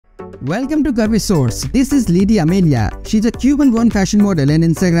Welcome to Curvy Source. This is Leidy Amelia. She's a Cuban-born fashion model and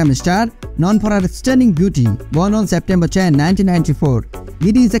Instagram star known for her stunning beauty. Born on September 10, 1994,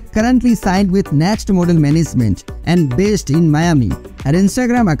 Leidy is currently signed with Next Model Management and based in Miami. Her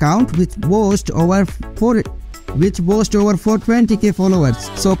Instagram account, which boasts over 420k followers,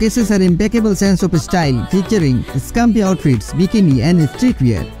 showcases her impeccable sense of style, featuring skimpy outfits, bikini, and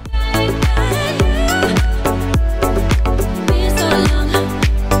streetwear.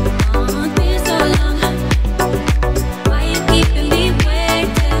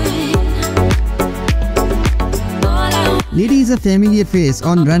 Leidy is a familiar face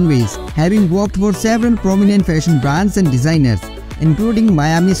on runways, having worked for several prominent fashion brands and designers, including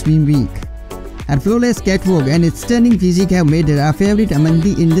Miami Swim Week. Her flawless catwalk and stunning physique have made her a favorite among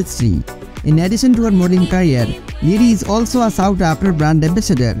the industry. In addition to her modeling career, Leidy is also a sought-after brand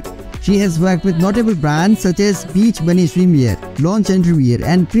ambassador. She has worked with notable brands such as Beach Bunny Swimwear, Launch Underwear,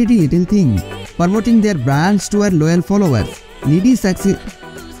 and Pretty Little Thing, promoting their brands to her loyal followers.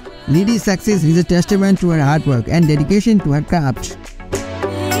 Leidy's success is a testament to her hard work and dedication to her craft.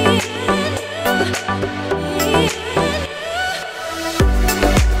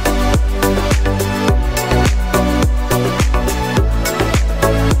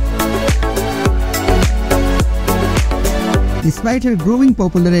 Despite her growing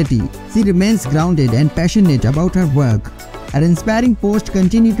popularity, she remains grounded and passionate about her work. Her inspiring posts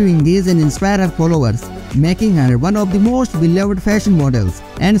continue to engage and inspire her followers, making her one of the most beloved fashion models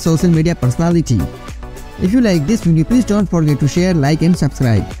and social media personality. If you like this video, please don't forget to share, like, and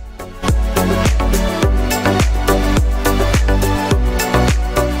subscribe.